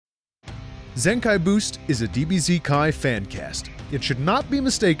Zenkai Boost is a DBZ Kai fancast. It should not be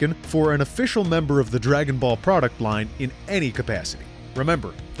mistaken for an official member of the Dragon Ball product line in any capacity.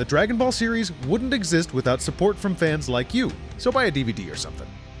 Remember, the Dragon Ball series wouldn't exist without support from fans like you, so buy a DVD or something.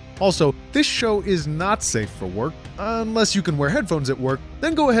 Also, this show is not safe for work, unless you can wear headphones at work,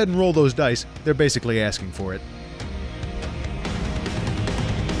 then go ahead and roll those dice, they're basically asking for it.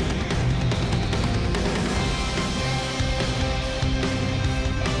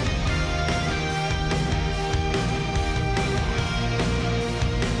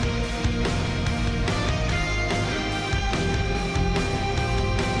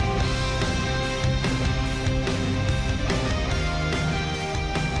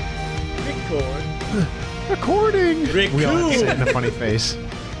 Recording! We all have to say it in a funny face.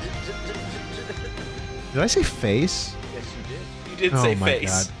 Did I say face? Yes, you did. You did say face. Oh my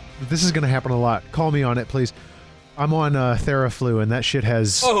god. This is going to happen a lot. Call me on it, please. I'm on Theraflu, and that shit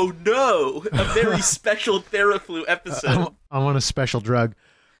has... Oh no! A very special Theraflu episode. I'm on a special drug.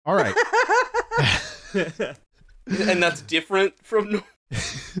 All right. And that's different from...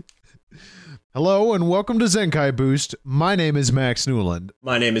 Hello, and welcome to Zenkai Boost. My name is Max Newland.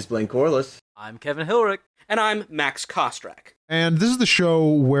 My name is Blaine Corliss. I'm Kevin Hilrich. And I'm Max Kostrak. And this is the show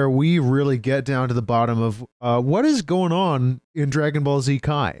where we really get down to the bottom of what is going on in Dragon Ball Z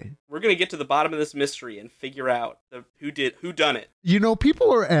Kai. We're going to get to the bottom of this mystery and figure out who done it. You know,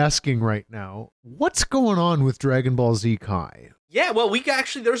 people are asking right now, what's going on with Dragon Ball Z Kai? Yeah, well,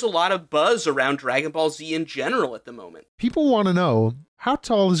 there's a lot of buzz around Dragon Ball Z in general at the moment. People want to know, how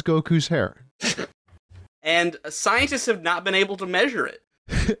tall is Goku's hair? And scientists have not been able to measure it.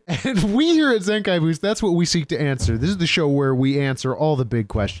 And we here at Zenkai Boost, that's what we seek to answer. This is the show where we answer all the big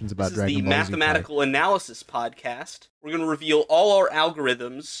questions about Dragon Ball Z. This is the Mathematical Analysis Podcast. We're going to reveal all our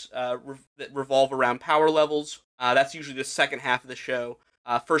algorithms that revolve around power levels. That's usually the second half of the show.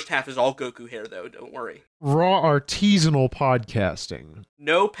 First half is all Goku hair, though. Don't worry. Raw artisanal podcasting.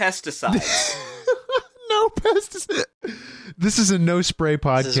 No pesticides. No pesticides. This is a no spray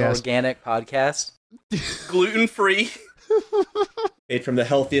podcast. This is an organic podcast. Gluten-free. Made from the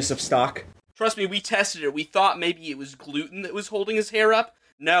healthiest of stock. Trust me, we tested it. We thought maybe it was gluten that was holding his hair up.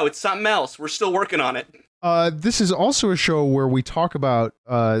 No, it's something else. We're still working on it. This is also a show where we talk about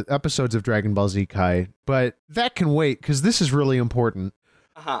episodes of Dragon Ball Z Kai, but that can wait because this is really important.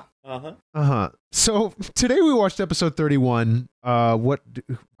 So today we watched episode 31. I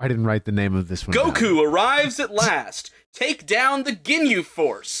didn't write the name of this one. Goku arrives at last. Take down the Ginyu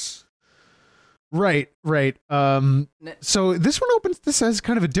Force. Right. So this one opens. This has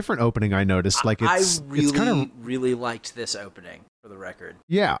kind of a different opening. I noticed. Like I really liked this opening. For the record,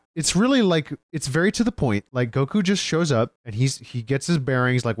 yeah, it's really like it's very to the point. Like Goku just shows up and he gets his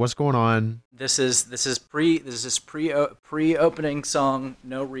bearings. Like what's going on? This is pre-opening song.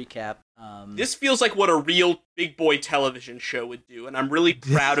 No recap. This feels like what a real big boy television show would do, and I'm really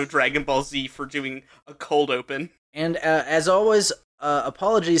proud of Dragon Ball Z for doing a cold open. And as always,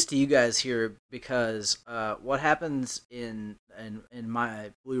 apologies to you guys here because what happens in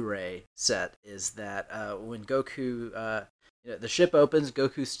my Blu-ray set is that when Goku, the ship opens,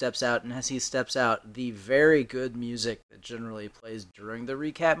 Goku steps out, and as he steps out, the very good music that generally plays during the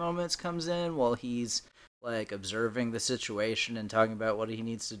recap moments comes in while he's like observing the situation and talking about what he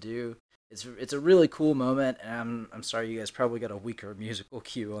needs to do. It's a really cool moment, and I'm sorry you guys probably got a weaker musical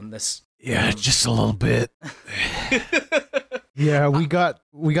cue on this. Yeah, just a little bit. Yeah, we got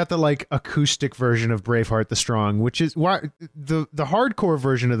the like acoustic version of Braveheart the Strong, which is why the hardcore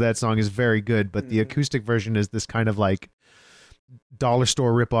version of that song is very good, but the acoustic version is this kind of like dollar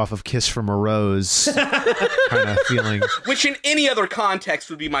store ripoff of Kiss from a Rose kind of feeling. Which in any other context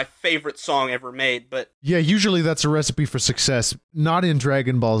would be my favorite song ever made, but... Yeah, usually that's a recipe for success. Not in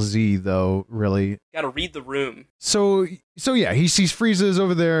Dragon Ball Z, though, really. Gotta read the room. So yeah, he sees Frieza's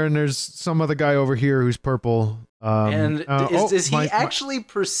over there, and there's some other guy over here who's purple. Is he actually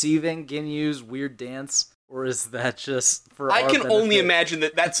perceiving Ginyu's weird dance? Or is that just for I our can benefit? only imagine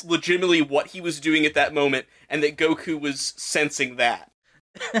that that's legitimately what he was doing at that moment, and that Goku was sensing that.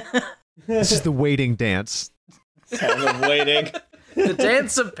 This is the waiting dance. Sound of waiting. The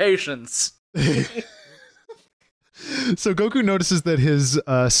dance of patience. So Goku notices that his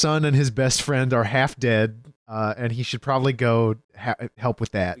son and his best friend are half dead, and he should probably go help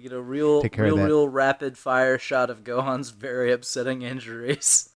with that. We get a real rapid fire shot of Gohan's very upsetting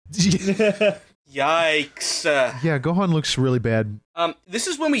injuries. Yikes! Yeah, Gohan looks really bad. This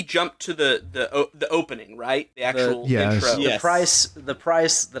is when we jump to the opening, right? The actual intro. Yes. The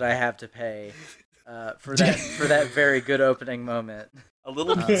price that I have to pay for that very good opening moment. A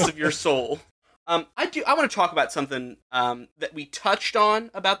little piece of your soul. I want to talk about something that we touched on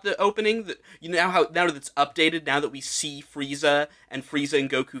about the opening. That now that it's updated, now that we see Frieza and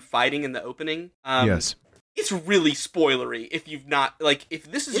Goku fighting in the opening. Yes. It's really spoilery if you've not if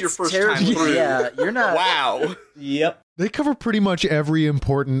this is your first terrible. time through. Yeah, you're not. Wow. Yep. They cover pretty much every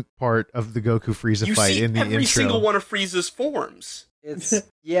important part of the Goku Frieza You fight see in the every intro. single one of Frieza's forms. It's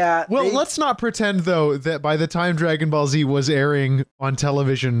yeah. Well, let's not pretend though that by the time Dragon Ball Z was airing on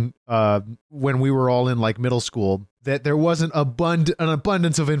television, when we were all in like middle school, that there wasn't an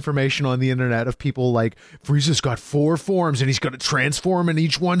abundance of information on the internet of people like Frieza's got 4 forms and he's going to transform, and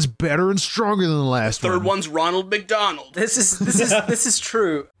each one's better and stronger than the last Third one. one's Ronald McDonald. This is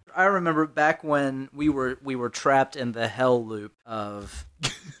true. I remember back when we were trapped in the hell loop of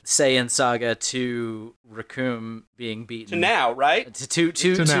Saiyan Saga to Recoome being beaten To now, right? to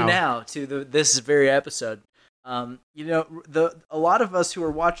now to this very episode. A lot of us who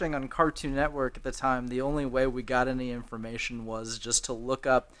were watching on Cartoon Network at the time, the only way we got any information was just to look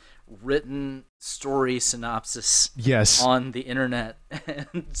up written story synopsis Yes. on the internet.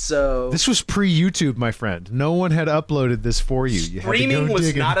 And so This was pre-YouTube, my friend. No one had uploaded this for you. You had to Streaming go was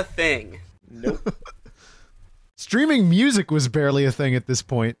digging. not a thing. Nope. Streaming music was barely a thing at this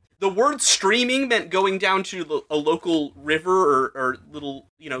point. The word streaming meant going down to a local river or little,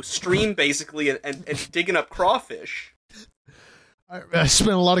 stream basically and digging up crawfish. I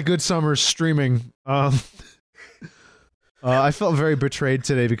spent a lot of good summers streaming. I felt very betrayed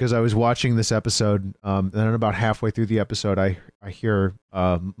today because I was watching this episode, and then about halfway through the episode, I hear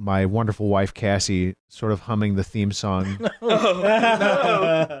my wonderful wife Cassie sort of humming the theme song.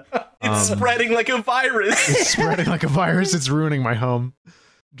 No. It's spreading like a virus. It's spreading like a virus. It's ruining my home.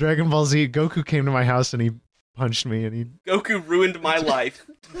 Dragon Ball Z. Goku came to my house and he punched me, and he Goku ruined my life.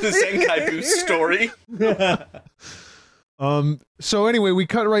 The Zenkai Boost story. So anyway, we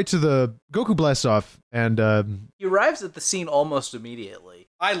cut right to the Goku blast off, and he arrives at the scene almost immediately.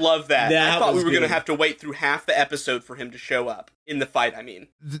 I love that. I thought we was were going to good. have to wait through half the episode for him to show up in the fight, I mean.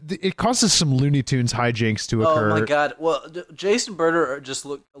 it causes some Looney Tunes hijinks to occur. Oh my god. Well, Jason Berter just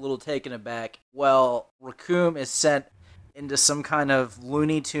looked a little taken aback. Well, Recoome is sent into some kind of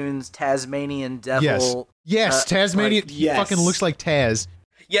Looney Tunes Tasmanian devil. Yes, Tasmania yes. fucking looks like Taz.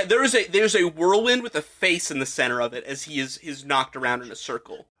 Yeah, there's a whirlwind with a face in the center of it as he is knocked around in a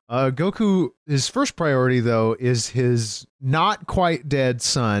circle. Goku, his first priority, though, is his not quite dead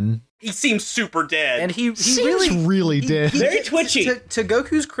son. He seems super dead. And he Seems really dead. Very twitchy. To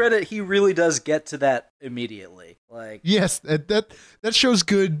Goku's credit, he really does get to that immediately. Like, Yes, that shows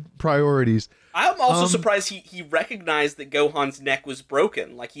good priorities. I'm also surprised he recognized that Gohan's neck was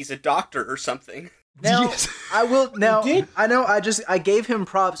broken, like he's a doctor or something. now Yes. I will. Now did? I know. I gave him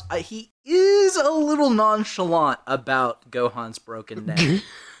props. He is a little nonchalant about Gohan's broken neck,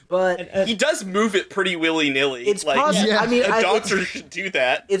 but He does move it pretty willy-nilly. it's like, possible. yeah. I mean, a doctor should do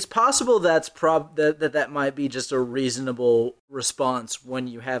that. it's possible that might be just a reasonable response when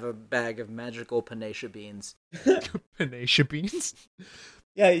you have a bag of magical Panacea beans. Panacea beans.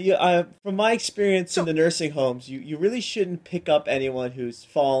 Yeah, from my experience in the nursing homes, you really shouldn't pick up anyone who's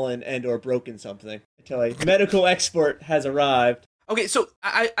fallen and or broken something until a medical expert has arrived. Okay, so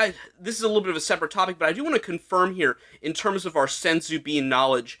I this is a little bit of a separate topic, but I do want to confirm here in terms of our Senzu bean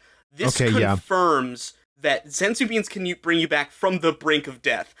knowledge. This Okay, yeah. confirms that Senzu beans can bring you back from the brink of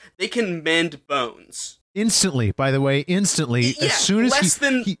death. They can mend bones. Instantly, by the way, instantly. Yeah, as soon as less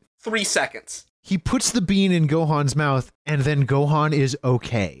than he 3 seconds. he puts the bean in Gohan's mouth, and then Gohan is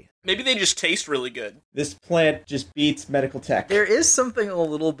okay. Maybe they just taste really good. This plant just beats medical tech. There is something a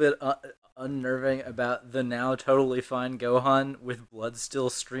little bit unnerving about the now totally fine Gohan with blood still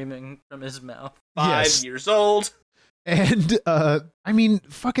streaming from his mouth. 5 Yes. years old. And I mean,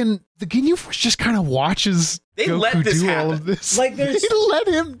 fucking the Ginyu Force just kind of watches They Goku let this do all happen. of this. Like, there's- they let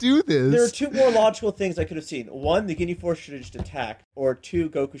him do this. There are 2 more logical things I could have seen. 1, the Ginyu Force should have just attacked, or 2,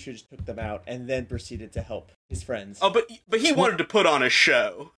 Goku should have just took them out and then proceeded to help his friends. Oh, but he wanted to put on a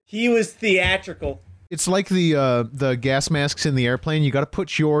show. He was theatrical. It's like the gas masks in the airplane. You got to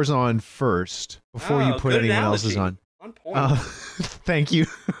put yours on first before you Oh, put good anyone analogy. else's on. On point. Thank you.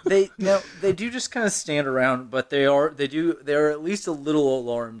 They do just kind of stand around, but they are at least a little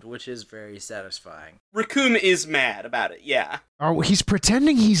alarmed, which is very satisfying. Recoome is mad about it, yeah. He's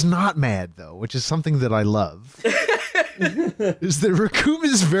pretending he's not mad though, which is something that I love. Is that Recoome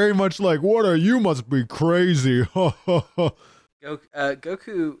is very much like, "What are you? Must be crazy."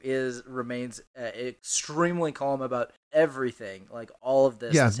 Goku remains extremely calm about everything, like all of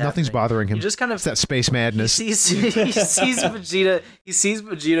this. Yeah, is nothing's happening. bothering him. You just kind of It's that space he madness. sees Vegeta. He sees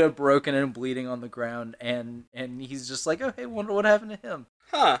Vegeta broken and bleeding on the ground, and he's just like, "Oh, hey, wonder what happened to him."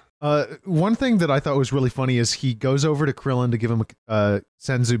 Huh. One thing that I thought was really funny is he goes over to Krillin to give him a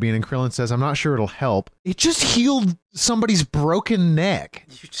Senzu bean, and Krillin says, "I'm not sure it'll help." It just healed somebody's broken neck.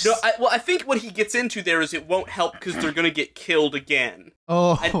 No, I think what he gets into there is it won't help because they're going to get killed again.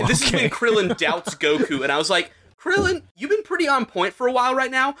 Oh, And this is when Krillin doubts Goku, and I was like, Krillin, you've been pretty on point for a while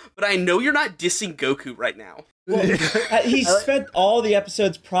right now, but I know you're not dissing Goku right now. Well, he spent all the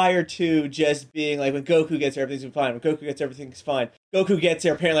episodes prior to just being like, when Goku gets there, everything's fine. When Goku gets there, everything's fine. Goku gets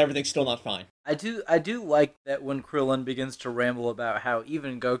there, apparently everything's still not fine. I do like that when Krillin begins to ramble about how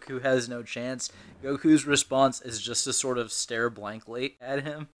even Goku has no chance, Goku's response is just to sort of stare blankly at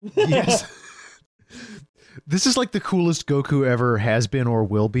him. Yes. This is like the coolest Goku ever has been or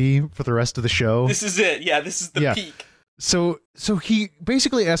will be for the rest of the show. This is it. Yeah, this is the peak. So he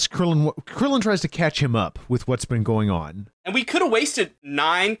basically asks Krillin. Krillin tries to catch him up with what's been going on. And we could have wasted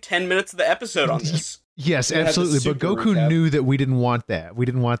 9-10 minutes of the episode on this. Yes, absolutely. But Goku knew that we didn't want that. We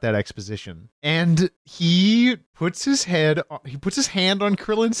didn't want that exposition. And he puts his hand on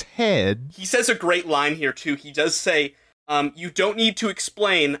Krillin's head. He says a great line here too. He does say, "You don't need to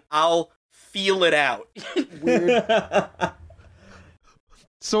explain. I'll feel it out." Weird.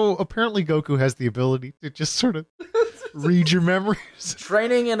 So apparently Goku has the ability to just sort of read your memories.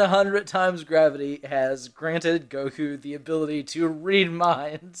 Training in 100 times gravity has granted Goku the ability to read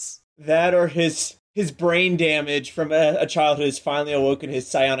minds. That or his brain damage from a childhood has finally awoken his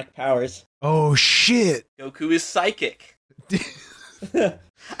psionic powers. Oh, shit. Goku is psychic.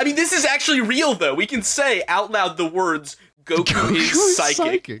 I mean, this is actually real, though. We can say out loud the words, Goku is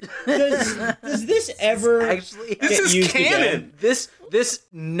psychic. Does this ever Actually, This is used canon. again? This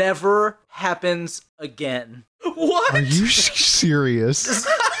never happens again. What? Are you serious?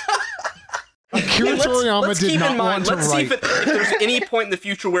 Akira Let's Toriyama did keep not in want mind, to let's see write. if there's any point in the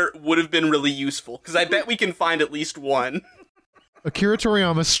future where it would have been really useful, because I bet we can find at least one. Akira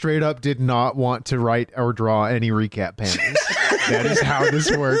Toriyama straight up did not want to write or draw any recap panels. That is how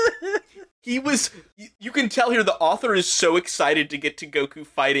this worked. He was, you can tell here the author is so excited to get to Goku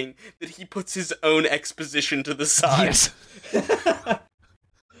fighting that he puts his own exposition to the side. Yes.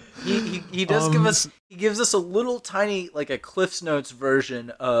 He does gives us a little tiny, like a Cliff's Notes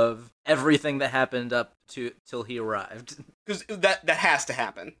version of everything that happened up to till he arrived. Because that has to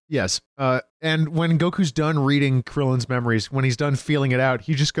happen. Yes. And when Goku's done reading Krillin's memories, when he's done feeling it out,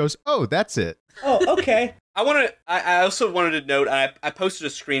 he just goes, "Oh, that's it." Oh, okay. I also wanted to note, I posted a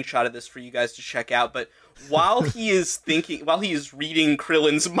screenshot of this for you guys to check out, but while he is reading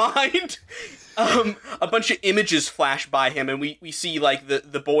Krillin's mind, a bunch of images flash by him, and we see like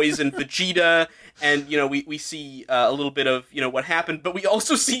the boys and Vegeta, and we see a little bit of what happened, but we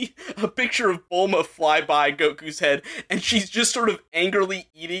also see a picture of Bulma fly by Goku's head, and she's just sort of angrily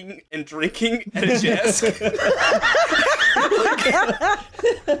eating and drinking at a desk.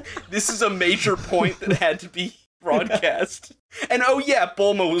 This is a major point that had to be broadcast. And oh yeah,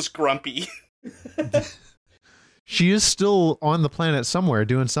 Bulma was grumpy. She is still on the planet somewhere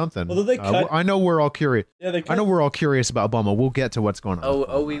doing something. Well, they cut- I know we're all curious. Yeah, I know we're all curious about Bulma. We'll get to what's going on. with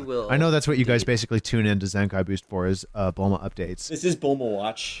Bulma. We will. I know that's what you guys basically tune in to Zenkai Boost for, is Bulma updates. This is Bulma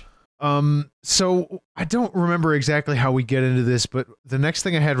Watch. So I don't remember exactly how we get into this, but the next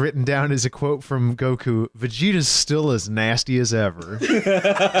thing I had written down is a quote from Goku: "Vegeta's still as nasty as ever."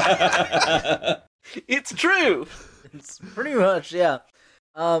 It's true. It's pretty much, yeah.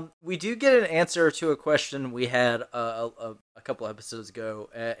 We do get an answer to a question we had a couple episodes ago,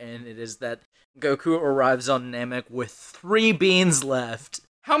 and it is that Goku arrives on Namek with 3 beans left.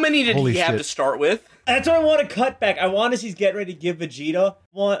 How many did Holy he have shit. to start with? That's what I want to cut back. I want as he's getting ready to give Vegeta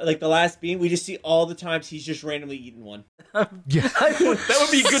one, like the last bean. We just see all the times he's just randomly eating one. Yeah. That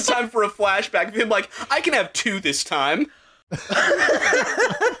would be a good time for a flashback of him like, I can have 2 this time.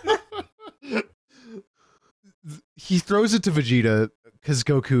 He throws it to Vegeta because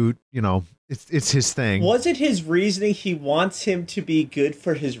Goku, it's his thing. Was it his reasoning he wants him to be good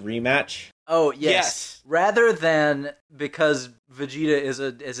for his rematch? Oh, yes. Yes. Rather than because Vegeta is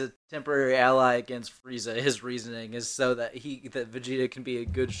a temporary ally against Frieza, his reasoning is so that Vegeta can be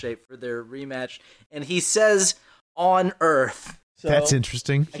in good shape for their rematch. And he says on Earth. So, That's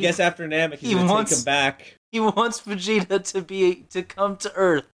interesting. I guess after Namek, he's going to take him back. He wants Vegeta to come to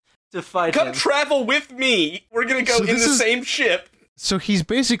Earth to fight Come him. travel with me. We're going to go So in this the is- same ship. So he's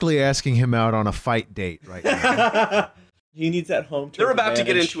basically asking him out on a fight date right now. He needs that home turf They're about to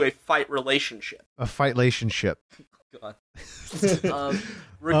get advantage. into a fight relationship. A fight-lationship. God.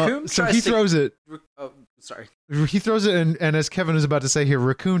 Raccoon So tries he to... throws it. Oh, sorry. He throws it, and as Kevin is about to say here,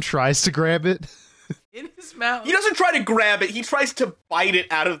 Raccoon tries to grab it. In his mouth. He doesn't try to grab it, he tries to bite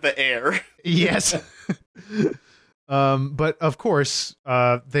it out of the air. Yes. But of course,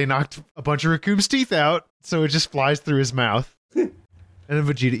 they knocked a bunch of Raccoon's teeth out, so it just flies through his mouth. And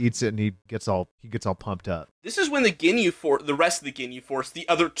then Vegeta eats it, and he gets all pumped up. This is when the rest of the Ginyu Force, the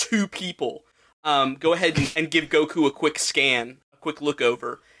other two people, go ahead and give Goku a quick scan, a quick look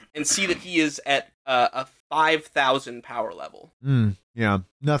over, and see that he is at a 5,000 power level. Yeah,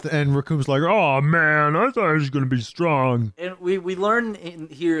 nothing. And Raccoon's like, "Oh man, I thought he was gonna be strong." And we learn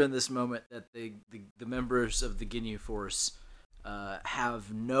here in this moment that the members of the Ginyu Force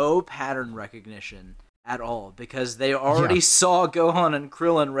have no pattern recognition at all, because they already saw Gohan and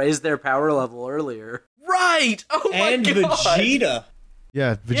Krillin raise their power level earlier. Right! Oh my and god! Vegeta.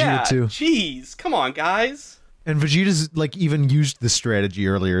 Yeah, Vegeta too. Jeez, come on, guys. And Vegeta's like even used this strategy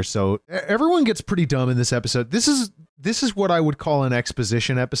earlier, so everyone gets pretty dumb in this episode. This is what I would call an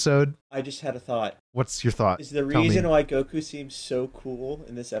exposition episode. I just had a thought. What's your thought? Is the reason why Goku seems so cool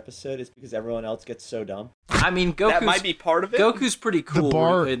in this episode is because everyone else gets so dumb? I mean, that might be part of it. Goku's pretty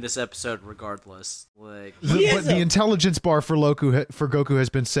cool in this episode, regardless. Like, but the intelligence bar for Goku has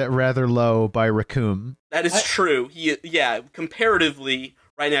been set rather low by Raccoon. That is true. Comparatively,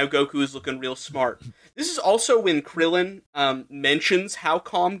 right now Goku is looking real smart. This is also when Krillin mentions how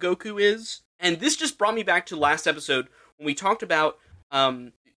calm Goku is, and this just brought me back to last episode when we talked about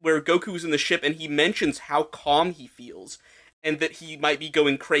where Goku's in the ship and he mentions how calm he feels and that he might be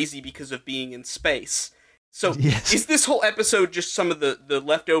going crazy because of being in space. So is this whole episode just some of the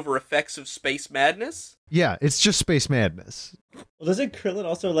leftover effects of space madness? Yeah, it's just space madness. Well, doesn't Krillin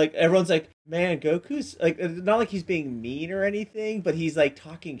also, like, everyone's like, man, Goku's, like, not like he's being mean or anything, but he's, like,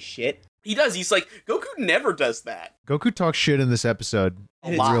 talking shit. He does. He's like, Goku never does that. Goku talks shit in this episode.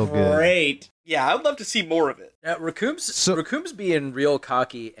 And it's real good. Great. Yeah, I'd love to see more of it. Yeah, Raccoon's being real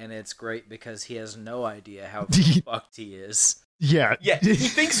cocky, and it's great because he has no idea how fucked he is. Yeah. Yeah, he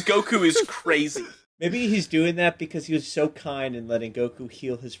thinks Goku is crazy. Maybe he's doing that because he was so kind in letting Goku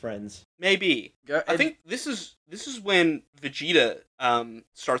heal his friends. Maybe. I think this is when Vegeta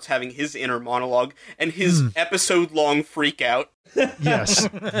starts having his inner monologue and his episode-long freak out. Yes.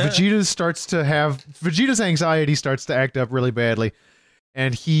 Vegeta's anxiety starts to act up really badly,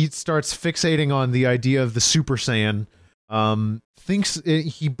 and he starts fixating on the idea of the Super Saiyan.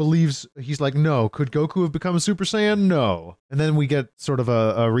 He believes, he's like, no, could Goku have become a Super Saiyan? No. And then we get sort of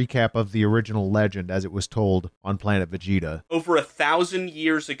a recap of the original legend as it was told on Planet Vegeta. Over 1,000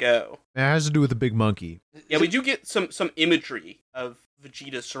 years ago. It has to do with the big monkey. Yeah, we do get some imagery of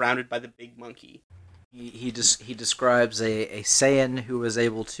Vegeta surrounded by the big monkey. He describes a Saiyan who was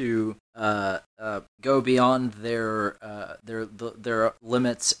able to go beyond their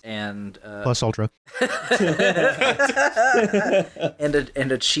limits and plus ultra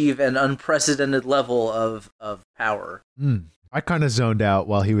and achieve an unprecedented level of power. I kind of zoned out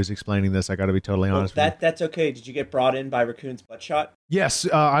while he was explaining this. I got to be totally honest with you. That's okay. Did you get brought in by Raccoon's butt shot? Yes,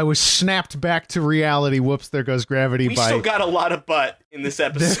 I was snapped back to reality. Whoops, there goes gravity. We still got a lot of butt in this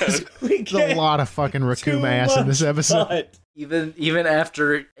episode. There's a lot of fucking Raccoon ass in this episode. Butt. Even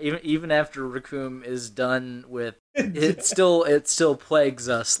after Raccoon is done with it, still plagues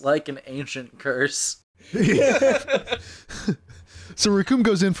us like an ancient curse. So Raccoon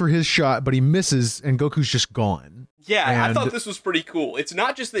goes in for his shot, but he misses, and Goku's just gone. Yeah, I thought this was pretty cool. It's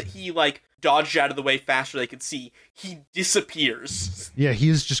not just that he, like, dodged out of the way faster than they could see. He disappears. Yeah, he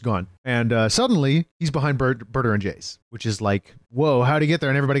is just gone. And suddenly, he's behind Berter and Jace, which is like, whoa, how'd he get there?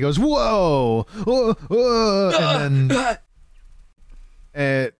 And everybody goes, whoa! And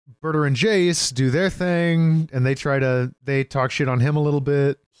then Berter and Jace do their thing, and they talk shit on him a little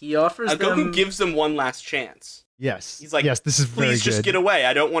bit. He offers them... Goku gives them one last chance. Yes. He's like, yes, this is very good. Please just get away.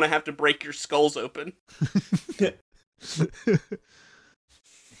 I don't want to have to break your skulls open.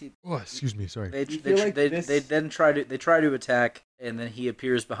 Oh, excuse me, sorry. They then try to attack, and then he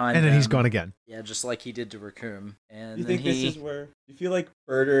appears behind them. And then he's gone again. Yeah, just like he did to Raccoon. And you think this is where you feel like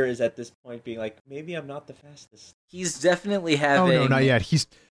Berter is at this point being like, maybe I'm not the fastest. He's definitely having... Oh, no, not yet. He's...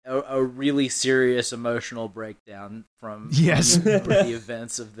 A really serious emotional breakdown from the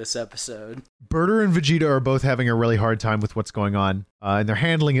events of this episode. Berter and Vegeta are both having a really hard time with what's going on, and they're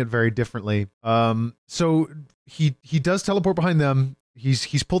handling it very differently. So he does teleport behind them.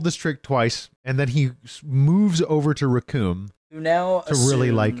 He's pulled this trick twice, and then he moves over to Raccoon, who now really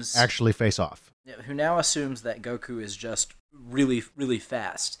actually face off. Who now assumes that Goku is just really, really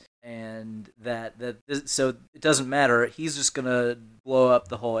fast. And so it doesn't matter. He's just gonna blow up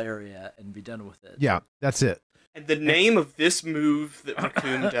the whole area and be done with it. Yeah, that's it. And the name of this move that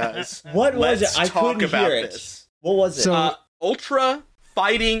Raccoon does. What was it? I couldn't hear it. This. What was it? So, Ultra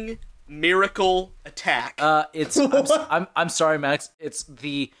Fighting Miracle Attack. I'm sorry, Max. It's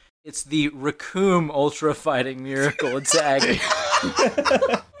the It's the Raccoon Ultra Fighting Miracle Attack.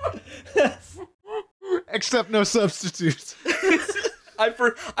 Except no substitutes. I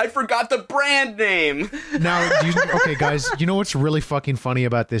forgot the brand name. Now, okay, guys, you know what's really fucking funny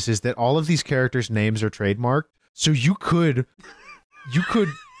about this is that all of these characters' names are trademarked, so you could,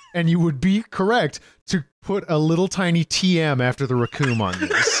 and you would be correct to put a little tiny TM after the raccoon on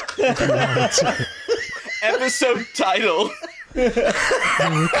this. If you wanted to. Episode title. The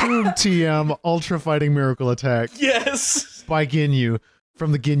Raccoon TM Ultra Fighting Miracle Attack Yes. by Ginyu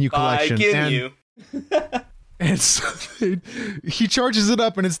from the Ginyu collection. By Ginyu. And so he charges it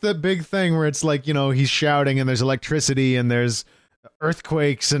up, and it's that big thing where it's like, he's shouting, and there's electricity, and there's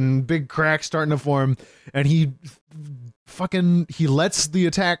earthquakes, and big cracks starting to form, and he lets the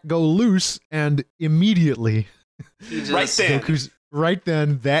attack go loose, and immediately, right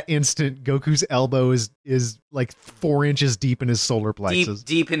then, that instant, Goku's elbow is like 4 inches deep in his solar plexus.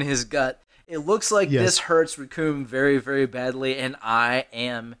 Deep in his gut. It looks like this hurts Raccoon very, very badly, and I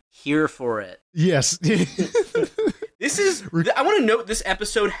am here for it. Yes. This is... I want to note this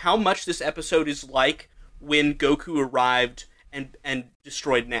episode, how much this episode is like when Goku arrived and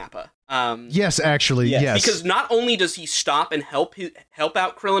destroyed Nappa. Yes, actually, yes. Because not only does he stop and help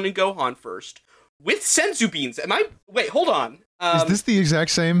out Krillin and Gohan first, with Senzu beans. Wait, hold on. Is this the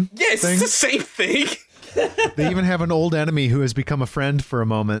exact same thing? It's the same thing. They even have an old enemy who has become a friend for a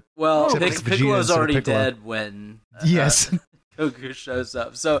moment. Well, Piccolo's already dead when yes. Goku shows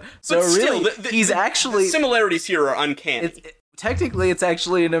up. So really, he's actually... The similarities here are uncanny. Technically, it's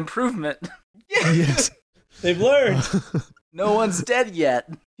actually an improvement. Yes. They've learned. No one's dead yet.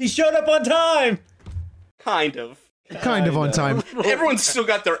 He showed up on time. Kind of on time. Everyone's still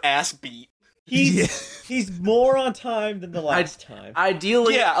got their ass beat. He's more on time than the last time.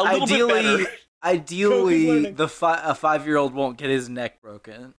 Ideally, a little bit better. Ideally, a 5-year-old won't get his neck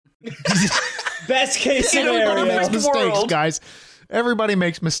broken. Best case scenario. Everybody makes mistakes, guys. Everybody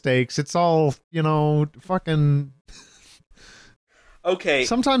makes mistakes. It's all, fucking... Okay.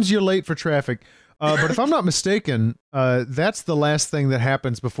 Sometimes you're late for traffic. But if I'm not mistaken, that's the last thing that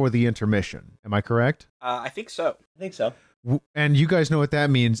happens before the intermission. Am I correct? I think so. And you guys know what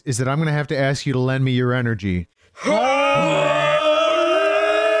that means, is that I'm going to have to ask you to lend me your energy.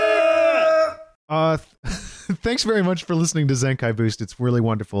 Thanks very much for listening to Zenkai Boost. It's really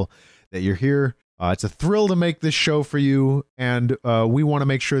wonderful that you're here. It's a thrill to make this show for you, and we want to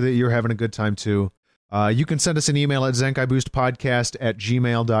make sure that you're having a good time too. You can send us an email at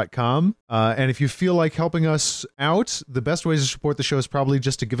zenkaiboostpodcast@gmail.com. And if you feel like helping us out, the best ways to support the show is probably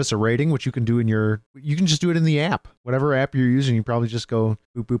just to give us a rating, which you can do you can just do it in the app. Whatever app you're using, you probably just go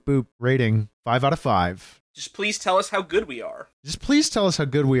boop, boop, boop, rating 5 out of 5. Just please tell us how good we are. Just please tell us how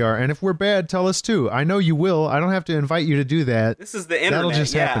good we are. And if we're bad, tell us too. I know you will. I don't have to invite you to do that. This is the internet. That'll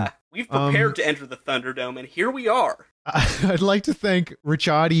just happen. We've prepared to enter the Thunderdome, and here we are. I'd like to thank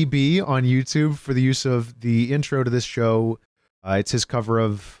Richard B on YouTube for the use of the intro to this show. It's his cover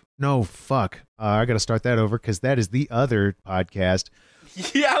of... No, fuck. I got to start that over because that is the other podcast.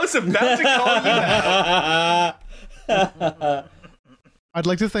 Yeah, I was about to call you out. I'd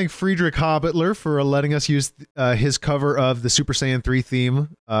like to thank Friedrich Hobbitler for letting us use his cover of the Super Saiyan 3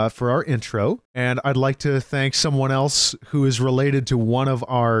 theme for our intro. And I'd like to thank someone else who is related to one of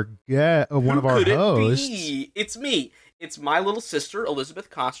our hosts. It's me. It's my little sister, Elizabeth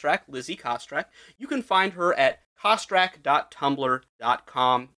Kostrak, Lizzie Kostrak. You can find her at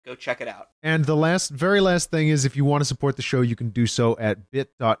kostrak.tumblr.com. Go check it out. And the very last thing is, if you want to support the show, you can do so at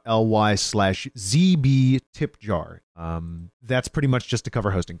bit.ly/zbtipjar. That's pretty much just to cover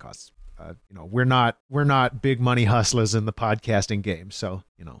hosting costs. We're not big money hustlers in the podcasting game, so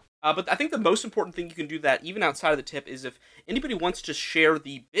But I think the most important thing you can do that, even outside of the tip, is if anybody wants to share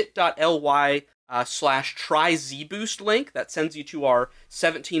the bit.ly /tryzboost link that sends you to our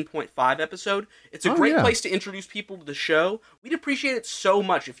 17.5 episode. It's a great place to introduce people to the show. We'd appreciate it so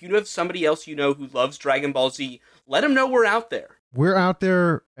much. If you have somebody else you know who loves Dragon Ball Z, let them know we're out there. We're out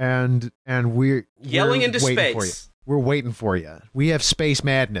there, and we're yelling into space. For you. We're waiting for you. We have space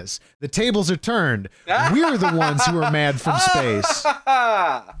madness. The tables are turned. We're the ones who are mad from space.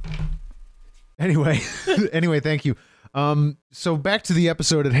 Anyway, thank you. So back to the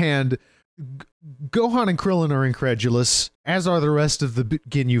episode at hand. Gohan and Krillin are incredulous, as are the rest of the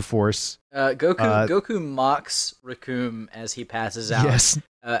Ginyu Force. Goku mocks Raccoon as he passes out. Yes.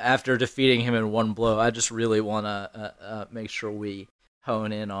 After defeating him in one blow. I just really want to make sure we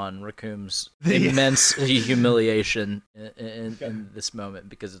hone in on Raccoon's immense humiliation in this moment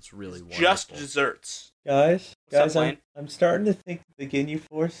because it's really wonderful. Just desserts. Guys, What's up, Wayne? I'm starting to think the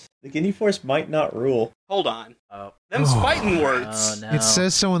Ginyu Force might not rule. Hold on. Oh, Them's fighting words. oh no! It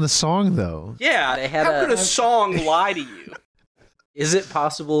says so in the song, though. Yeah, They had how a- could a song lie to you? Is it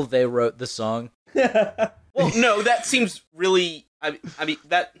possible they wrote the song? Well, no, that seems really. I mean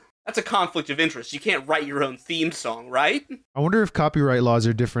that's a conflict of interest. You can't write your own theme song, right? I wonder if copyright laws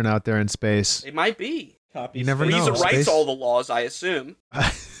are different out there in space. It might be. Copies. You never But know. he's that writes Space- all the laws, I assume.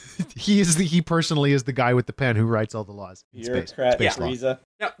 He personally is the guy with the pen who writes all the laws. In space. Bureaucrat Space law. Frieza.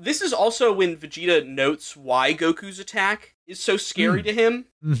 Now, this is also when Vegeta notes why Goku's attack is so scary to him.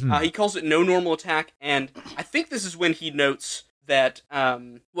 Mhm. He calls it no normal attack, and I think this is when he notes that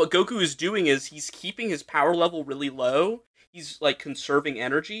what Goku is doing is he's keeping his power level really low. He's like conserving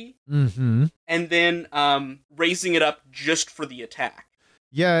energy, Mhm. and then raising it up just for the attack.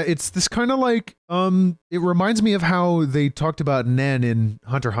 Yeah, it's this kind of like it reminds me of how they talked about Nen in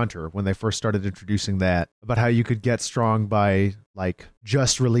Hunter x Hunter when they first started introducing that, about how you could get strong by like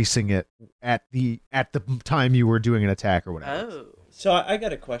just releasing it at the time you were doing an attack or whatever. Oh. So I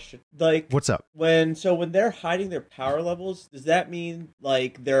got a question. Like, What's up? when they're hiding their power levels, does that mean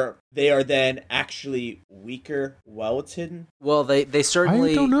like they are then actually weaker while it's hidden? Well, they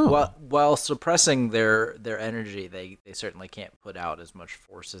certainly I don't know. while suppressing their energy, they certainly can't put out as much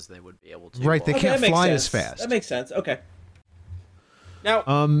force as they would be able to. Right, they Okay, can't that makes fly as sense. fast. That makes sense. Okay.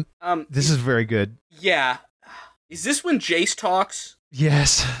 Now, This is very good. yeah. Is this when Jace talks?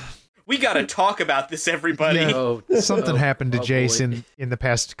 Yes. We gotta talk about this, everybody. Yeah. Oh, Something oh, happened to oh, Jason boy. in the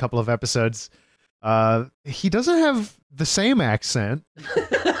past couple of episodes. He doesn't have the same accent.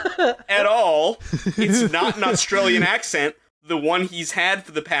 At all. It's not an Australian accent, the one he's had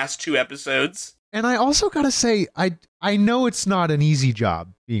for the past 2 episodes. And I also gotta say, I know it's not an easy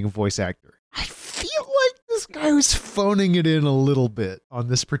job being a voice actor. I feel like this guy was phoning it in a little bit on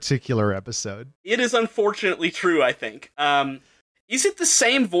this particular episode. It is unfortunately true, I think. Is it the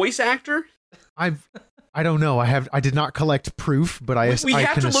same voice actor? I don't know. I did not collect proof, but I We I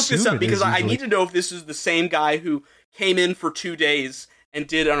have can to look this assume up it because is I usually. need to know if this is the same guy who came in for 2 days and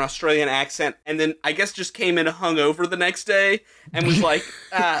did an Australian accent and then I guess just came in hungover the next day and was like,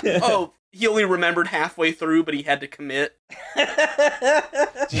 oh, he only remembered halfway through, but he had to commit.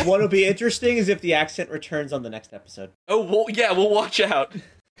 What'll be interesting is if the accent returns on the next episode. Oh, well, yeah, we'll watch out.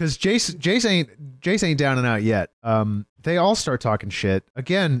 Because Jace ain't down and out yet. They all start talking shit.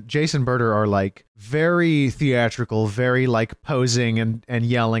 Again, Jace and Berter are like very theatrical, very like posing and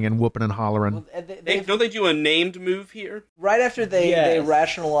yelling and whooping and hollering. Well, Don't they do a named move here? right after they Yes.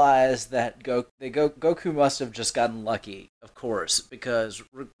 rationalize that Goku must have just gotten lucky, of course, because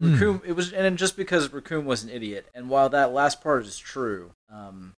Raccoon just because Raccoon was an idiot. And while that last part is true,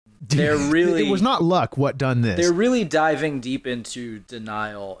 they're really It was not luck what done this. they're really diving deep into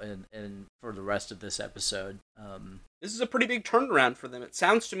denial and for the rest of this episode. This is a pretty big turnaround for them. It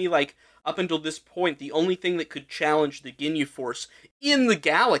sounds to me like, up until this point, the only thing that could challenge the Ginyu Force in the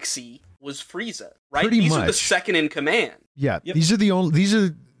galaxy was Frieza, right? Pretty These are the much. second in command. Yeah, Yep.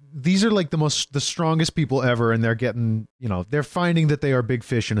 these are like the strongest people ever, and they're getting, they're finding that they are big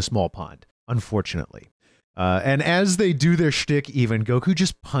fish in a small pond, unfortunately. And as they do their shtick, even Goku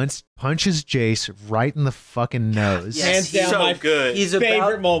just punches Jace right in the fucking nose. Yes, Hands down, so my good. He's favorite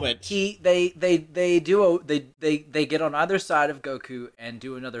about moment. they get on either side of Goku and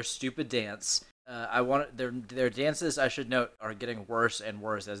do another stupid dance. Their dances, I should note, are getting worse and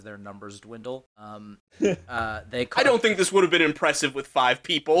worse as their numbers dwindle. I I don't think this would have been impressive with 5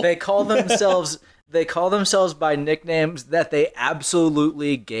 people. They call themselves by nicknames that they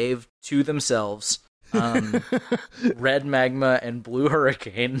absolutely gave to themselves. Red Magma and Blue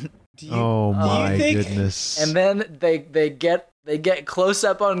Hurricane. Oh my think- goodness. And then they get close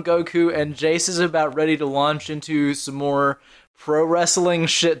up on Goku, and Jace is about ready to launch into some more pro wrestling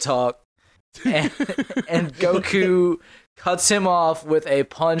shit talk, and Goku cuts him off with a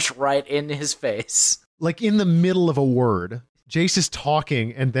punch right in his face. like in the middle of a word, Jace is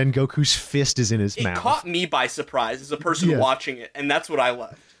talking, and then Goku's fist is in his It mouth. caught me by surprise as a person Yeah. watching it, and that's what I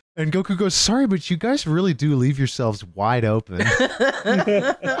loved. And Goku goes, "Sorry, but you guys really do leave yourselves wide open."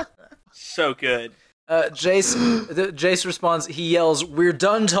 So good. Jace responds. He yells, "We're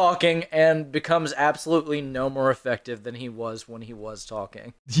done talking," and becomes absolutely no more effective than he was when he was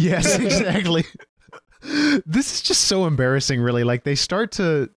talking. Yes, exactly. This is just so embarrassing, really. Like they start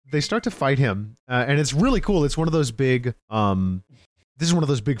to fight him, and it's really cool. It's one of those big this is one of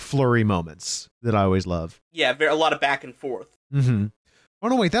those big flurry moments that I always love. Yeah, a lot of back and forth. Mm-hmm. Oh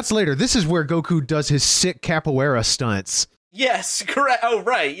no, wait, that's later. This is where Goku does his sick capoeira stunts. Yes, correct. Oh,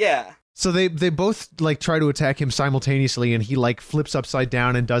 right, yeah. So they both like try to attack him simultaneously, and he like flips upside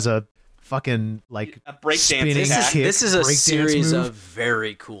down and does a fucking like A breakdance spinning attack. kick, This is a breakdance series move. of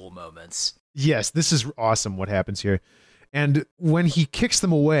very cool moments. Yes, this is awesome what happens here. And when he kicks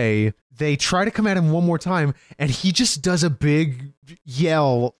them away, they try to come at him one more time, and he just does a big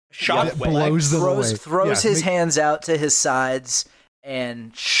yell that Shockwave. blows them away. Throws Yeah, his hands out to his sides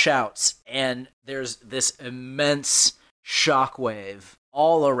and shouts, and there's this immense shockwave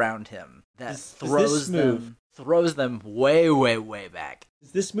all around him that Does this throws them way, way, way back.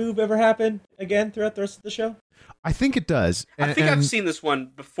 Does this move ever happen again throughout the rest of the show? I think it does. I think I've And seen this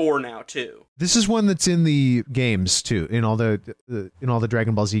one before now, too. this is one that's in the games too. In all the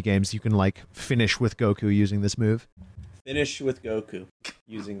Dragon Ball Z games, you can like finish with Goku using this move. Finish with Goku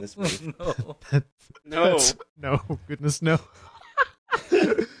using this move. No. No, goodness no.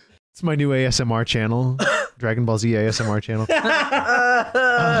 It's my new ASMR channel, Dragon Ball Z ASMR channel.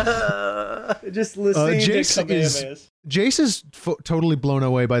 Just listening to Jace Kamehamehas. Jace is totally blown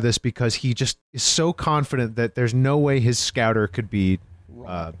away by this because he just is so confident that there's no way his scouter could be,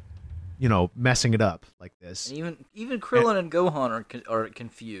 messing it up like this. And even Krillin and Gohan are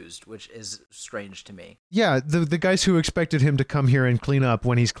confused, which is strange to me. Yeah, the guys who expected him to come here and clean up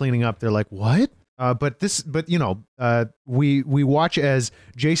when he's cleaning up, they're like, what? We watch as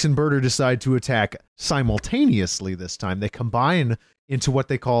Jace and Birder decide to attack simultaneously this time. They combine into what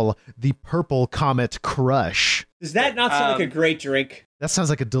they call the Purple Comet Crush. Does that not sound like a great drink? That sounds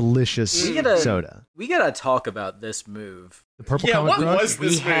like a delicious soda. We gotta talk about this move. The Purple Yeah, Comet what Crush? was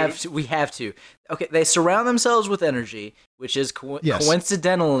this move? We have to. Okay, they surround themselves with energy, which is Yes.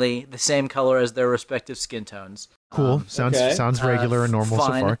 coincidentally the same color as their respective skin tones. Cool. Sounds regular and normal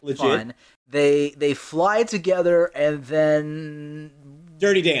fine, so far. Legit. Fine. They fly together, and then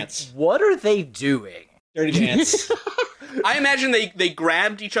Dirty Dance. what are they doing? Dirty Dance. I imagine they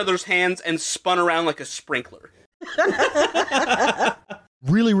grabbed each other's hands and spun around like a sprinkler.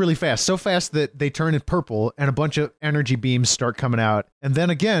 Really, really fast. So fast that they turn it purple and a bunch of energy beams start coming out. And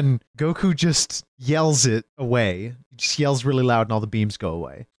then again, Goku just yells it away. He just yells really loud and all the beams go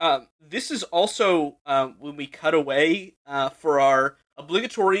away. This is also when we cut away for our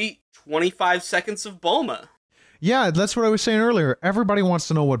obligatory 25 seconds of Bulma. Yeah, that's what I was saying earlier. Everybody wants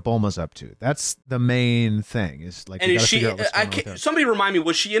to know what Bulma's up to. That's the main thing. Is like, And you is gotta she? figure out what's going on with her. Somebody remind me.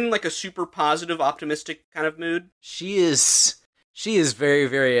 Was she in like a super positive, optimistic kind of mood? She is very,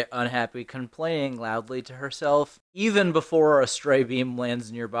 very unhappy, complaining loudly to herself, even before a stray beam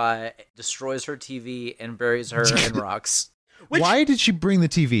lands nearby, destroys her TV, and buries her in rocks. Why did she bring the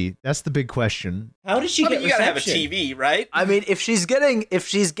TV? That's the big question. How did she get You gotta have a reception? TV, right? I mean, if she's getting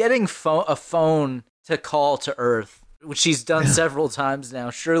a phone to call to Earth, which she's done several times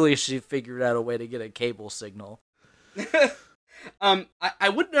now, surely she figured out a way to get a cable signal. I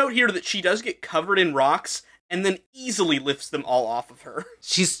would note here that she does get covered in rocks and then easily lifts them all off of her.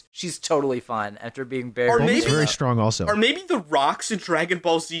 She's totally fine after being buried. Or Bulma's maybe- very strong also. Or maybe the rocks in Dragon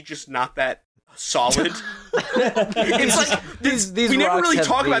Ball Z just not that solid. It's like These we never rocks really have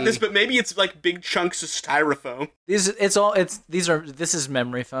talk about the- this, but maybe it's like big chunks of styrofoam. This is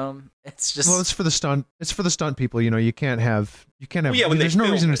memory foam. It's just Well, it's for the stunt. It's for the stunt people. You can't have. Well, yeah, when they there's no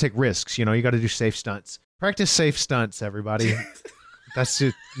film reason it. to take risks. You got to do safe stunts. Practice safe stunts, everybody. That's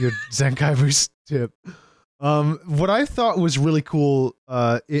your Zenkaibu's tip. What I thought was really cool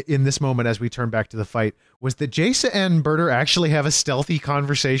in this moment as we turn back to the fight was that Jace and Birder actually have a stealthy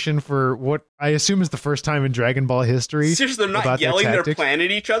conversation for what I assume is the first time in Dragon Ball history. Seriously, they're not about their yelling their tactics. plan at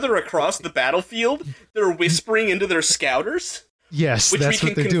each other across the battlefield. They're whispering into their scouters, Yes, which we that's can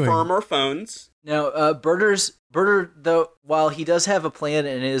what they're confirm doing. our phones. Now, Birder, though, while he does have a plan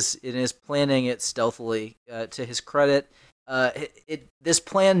and is planning it stealthily, to his credit, this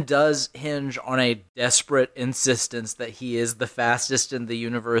plan does hinge on a desperate insistence that he is the fastest in the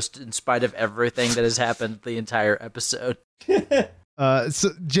universe, in spite of everything that has happened the entire episode. So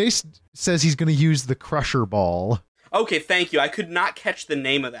Jace says he's going to use the Crusher Ball. Okay, thank you. I could not catch the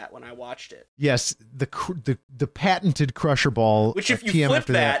name of that when I watched it. Yes, the patented Crusher Ball. Which, if you TM flip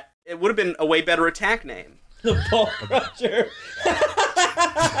after that, it would have been a way better attack name. The Ball Crusher.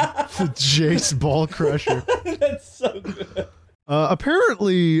 the Jace Ball Crusher. That's so good.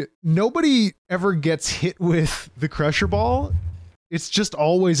 Apparently, nobody ever gets hit with the Crusher Ball. It's just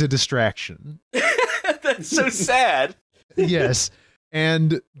always a distraction. That's so sad. Yes.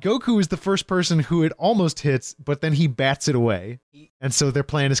 And Goku is the first person who it almost hits, but then he bats it away. And so their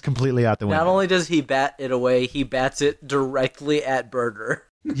plan is completely out the window. Not only does he bat it away, he bats it directly at Birder.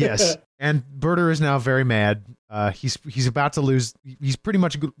 Yes. And Birder is now very mad. He's about to lose. He's pretty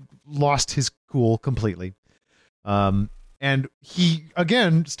much lost his cool completely. And he,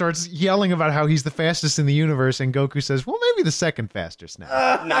 again, starts yelling about how he's the fastest in the universe, and Goku says, well, maybe the second fastest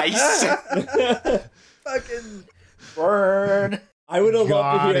now. Nice. Fucking burn. I would have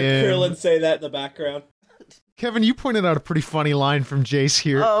loved to hear him. Krillin say that in the background. Kevin, you pointed out a pretty funny line from Jace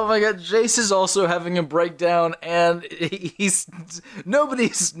here. Oh my god, Jace is also having a breakdown, and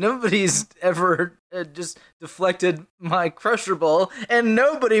nobody's ever just deflected my Crusher Ball, and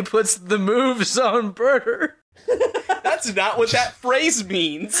nobody puts the moves on Burter. That's not what that phrase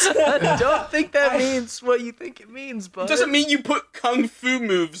means. I don't think that means what you think it means, but It doesn't mean you put kung fu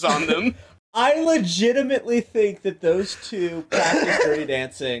moves on them. I legitimately think that those two practice dirty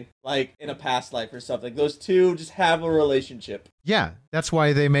dancing, like in a past life or something. Those two just have a relationship. Yeah, that's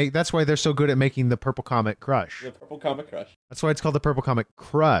why they're so good at making the Purple Comet Crush. The Purple Comic Crush. That's why it's called the Purple Comet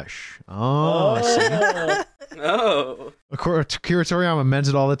Crush. Oh, I see. Oh. Akira Toriyama mends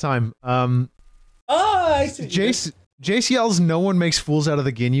it all the time. I see. Jace yells, "No one makes fools out of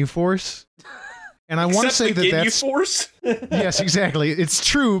the Ginyu Force," and I want to say the Ginyu that's Force? yes, exactly. It's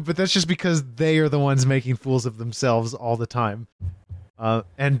true, but that's just because they are the ones making fools of themselves all the time.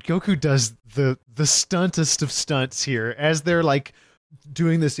 And Goku does the stuntest of stunts here as they're like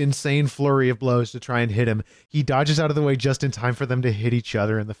doing this insane flurry of blows to try and hit him. He dodges out of the way just in time for them to hit each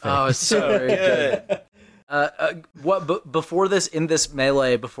other in the face. oh, it's so very good. Before this, in this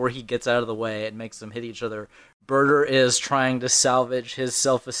melee, before he gets out of the way and makes them hit each other, Burter is trying to salvage his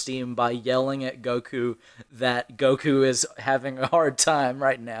self-esteem by yelling at Goku that Goku is having a hard time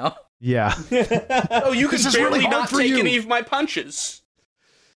right now. Yeah. Oh, you can This is barely really hard not for take you. any of my punches.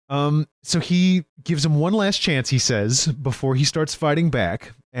 So he gives him one last chance, he says, before he starts fighting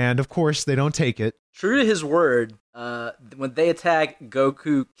back. And of course, they don't take it. True to his word, when they attack,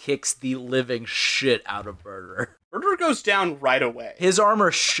 Goku kicks the living shit out of Burter. Murder goes down right away. His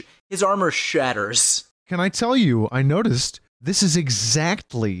armor shatters. Can I tell you, I noticed this is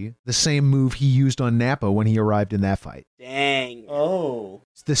exactly the same move he used on Nappa when he arrived in that fight. Dang. Oh.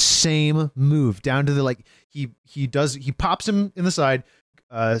 It's the same move, down to the, like, he pops him in the side,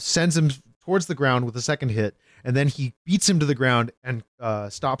 sends him towards the ground with a second hit, and then he beats him to the ground and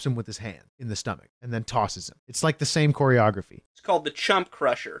stops him with his hand in the stomach, and then tosses him. It's like the same choreography. It's called the Chump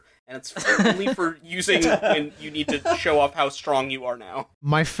Crusher, and it's only for using when you need to show off how strong you are now.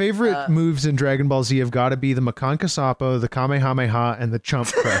 My favorite moves in Dragon Ball Z have got to be the Makan Kasapo, the Kamehameha, and the Chump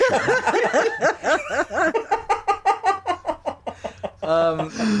Crusher.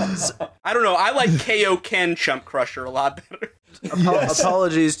 I don't know. I like KO Ken Chump Crusher a lot better.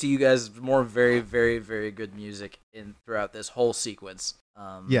 Apologies to you guys. More very, very, very good music throughout this whole sequence.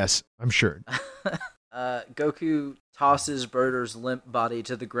 Yes, I'm sure. Goku tosses Burter's limp body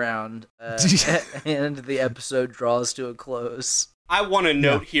to the ground, and the episode draws to a close. I want to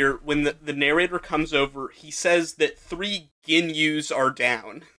note here, when the narrator comes over, he says that 3 Ginyus are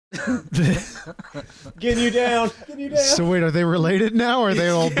down. Get you down. Get you down. So wait, are they related now? Or are they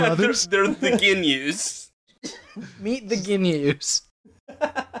all Yeah, brothers? They're the Ginyus. Meet the Ginyus.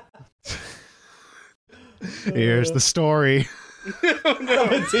 Here's the story.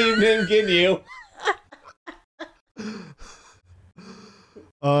 A team named Ginyu.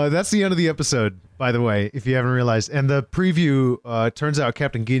 That's the end of the episode, by the way, if you haven't realized. And the preview, turns out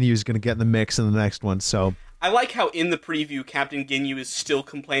Captain Ginyu is going to get in the mix in the next one, so... I like how in the preview, Captain Ginyu is still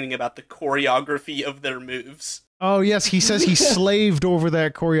complaining about the choreography of their moves. Oh, yes, he says he slaved over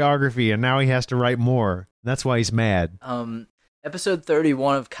that choreography, and now he has to write more. That's why he's mad. Episode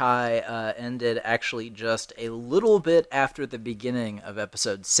 31 of Kai ended actually just a little bit after the beginning of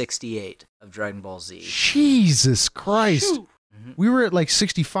episode 68 of Dragon Ball Z. Jesus Christ. Phew. We were at like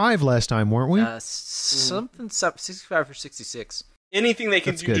 65 last time, weren't we? Something 65 or 66. Anything they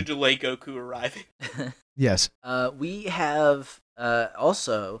can That's do to good. delay Goku arriving. Yes. We have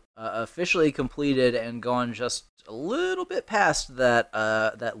also officially completed and gone just a little bit past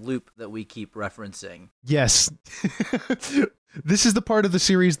that loop that we keep referencing. Yes. This is the part of the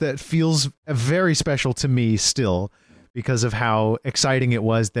series that feels very special to me still, because of how exciting it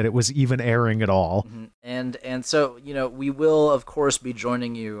was that it was even airing at all. And so, we will, of course, be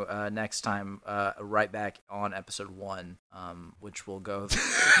joining you next time right back on episode 1, which will go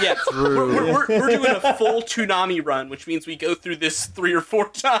Yeah, through... we're doing a full Toonami run, which means we go through this 3 or 4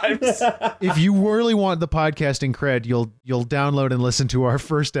 times. If you really want the podcasting cred, you'll download and listen to our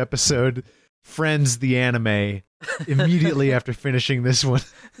first episode, Friends the Anime, immediately after finishing this one.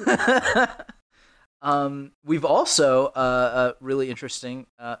 We've also, really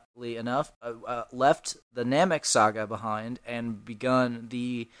interestingly enough, left the Namek saga behind and begun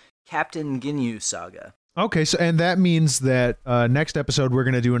the Captain Ginyu saga. Okay, so and that means that next episode we're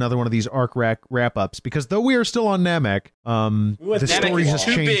going to do another one of these arc wrap-ups, because though we are still on Namek, the story has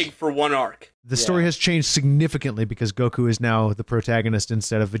too changed. big for one arc. The story has changed significantly because Goku is now the protagonist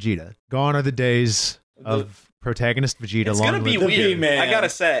instead of Vegeta. Gone are the days of protagonist Vegeta. It's going to be weird, I gotta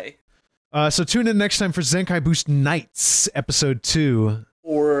say. So tune in next time for Zenkai Boost Nights, episode 2.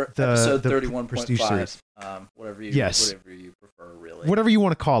 Or episode the 31.5. Whatever you prefer, really. Whatever you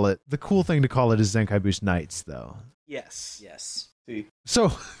want to call it. The cool thing to call it is Zenkai Boost Nights, though. Yes. See. So,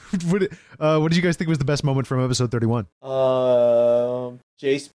 what did you guys think was the best moment from episode 31?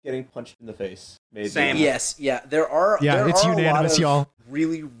 Jace getting punched in the face. Maybe. Same. Yes, yeah. There are it's unanimous, a lot of y'all.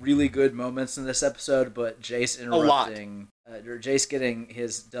 really, really good moments in this episode, but Jace interrupting, or Jace getting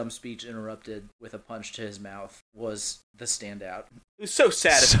his dumb speech interrupted with a punch to his mouth was the standout. It was so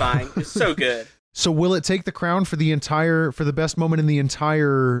satisfying. It was so good. So will it take the crown for the best moment in the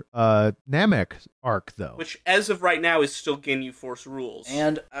entire Namek arc, though? Which, as of right now, is still Ginyu Force rules.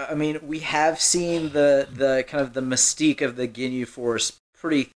 And I mean, we have seen the kind of the mystique of the Ginyu Force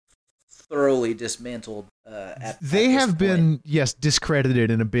pretty thoroughly dismantled. They have been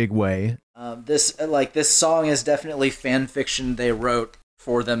discredited in a big way. This song is definitely fan fiction they wrote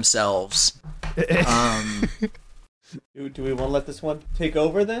for themselves. Do we want to let this one take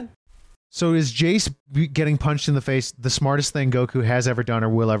over then? So is Jace getting punched in the face the smartest thing Goku has ever done or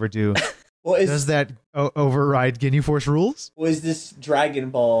will ever do? Does that override Ginyu Force rules? Was this Dragon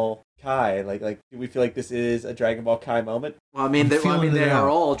Ball Kai? Like, do we feel like this is a Dragon Ball Kai moment? Well, I mean, they are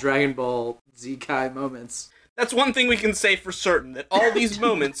all Dragon Ball Z Kai moments. That's one thing we can say for certain, that all these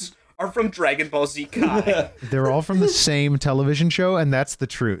moments are from Dragon Ball Z Kai. They're all from the same television show, and that's the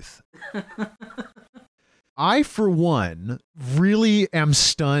truth. I, for one, really am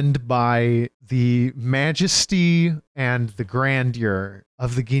stunned by the majesty and the grandeur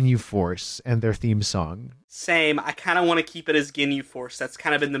of the Ginyu Force and their theme song. Same. I kind of want to keep it as Ginyu Force. That's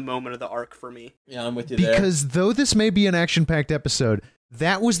kind of been the moment of the arc for me. Yeah, I'm with you there. Because though this may be an action-packed episode,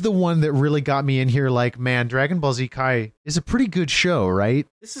 that was the one that really got me in here like, man, Dragon Ball Z Kai is a pretty good show, right?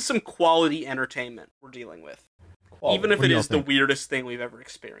 This is some quality entertainment we're dealing with. Even if What it do y'all is the think? weirdest thing we've ever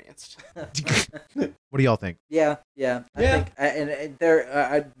experienced. What do y'all think? Yeah. I think, and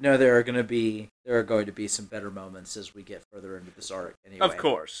I know there are going to be some better moments as we get further into this arc. Anyway, Of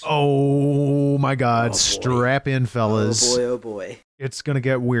course. Oh my God! Oh, boy. Strap in, fellas. Oh boy. It's gonna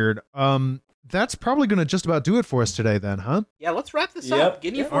get weird. That's probably gonna just about do it for us today, then, huh? Yeah, let's wrap this Yep. up.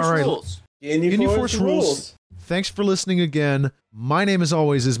 Ginyu Force All right. rules. Ginyu Force rules. Thanks for listening again. My name, as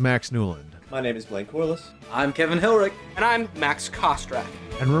always, is Max Newland. My name is Blaine Corliss. I'm Kevin Hilrich. And I'm Max Kostrak.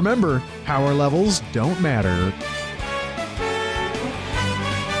 And remember, power levels don't matter.